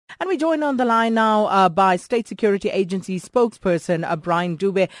And we join on the line now by State Security Agency spokesperson Brian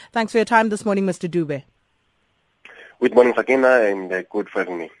Dube. Thanks for your time this morning, Mr. Dube. Good morning, Sakina, and good for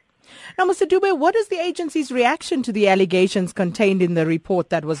having me. Now, Mr. Dube, what is the agency's reaction to the allegations contained in the report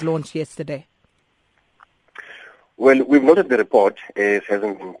that was launched yesterday? Well, we've noted the report. It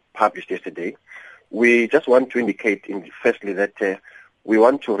hasn't been published yesterday. We just want to indicate, firstly, that we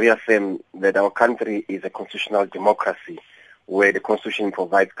want to reaffirm that our country is a constitutional democracy where the Constitution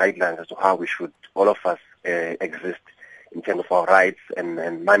provides guidelines as to how we should, all of us, exist in terms of our rights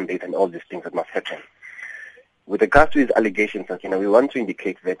and mandate and all these things that must happen. With regards to these allegations, we want to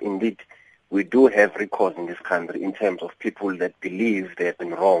indicate that indeed we do have records in this country in terms of people that believe they have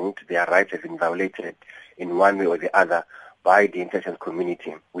been wronged, their rights have been violated in one way or the other by the intelligence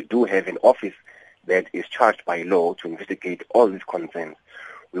community. We do have an office that is charged by law to investigate all these concerns.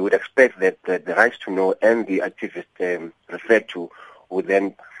 We would expect that the rights to know and the activists referred to would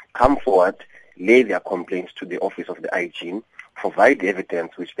then come forward, lay their complaints to the office of the IG, provide the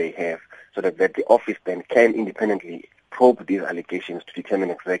evidence which they have, so that the office then can independently probe these allegations to determine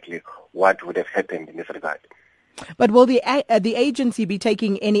exactly what would have happened in this regard. But will the agency be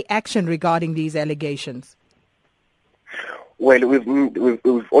taking any action regarding these allegations? Well,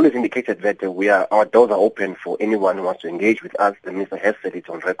 we've always indicated that our doors are open for anyone who wants to engage with us. The Minister has said it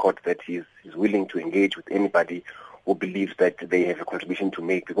on record that he's willing to engage with anybody who believes that they have a contribution to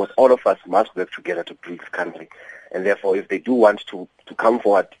make, because all of us must work together to build this country. And therefore, if they do want to come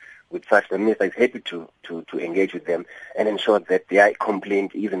forward with such, the Minister is happy to engage with them and ensure that their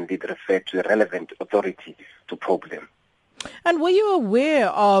complaint is indeed referred to the relevant authority to probe them. And were you aware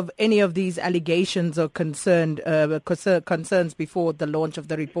of any of these allegations or concerns before the launch of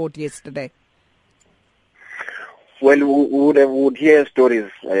the report yesterday? Well, we would hear stories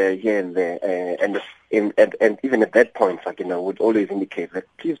here and there, and even at that point, would always indicate that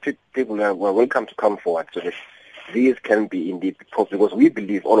please people are welcome to come forward so that these can be indeed probed, because we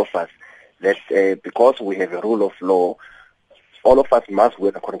believe, all of us, that because we have a rule of law, all of us must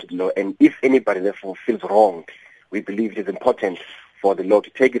work according to the law, and if anybody therefore feels wronged, we believe it is important for the law to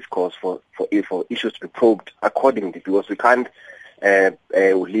take its course for issues to be probed accordingly, because we can't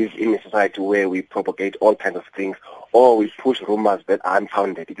live in a society where we propagate all kinds of things or we push rumors that are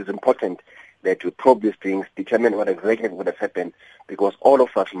unfounded. It is important that we probe these things, determine what exactly would have happened, because all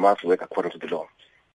of us must work according to the law.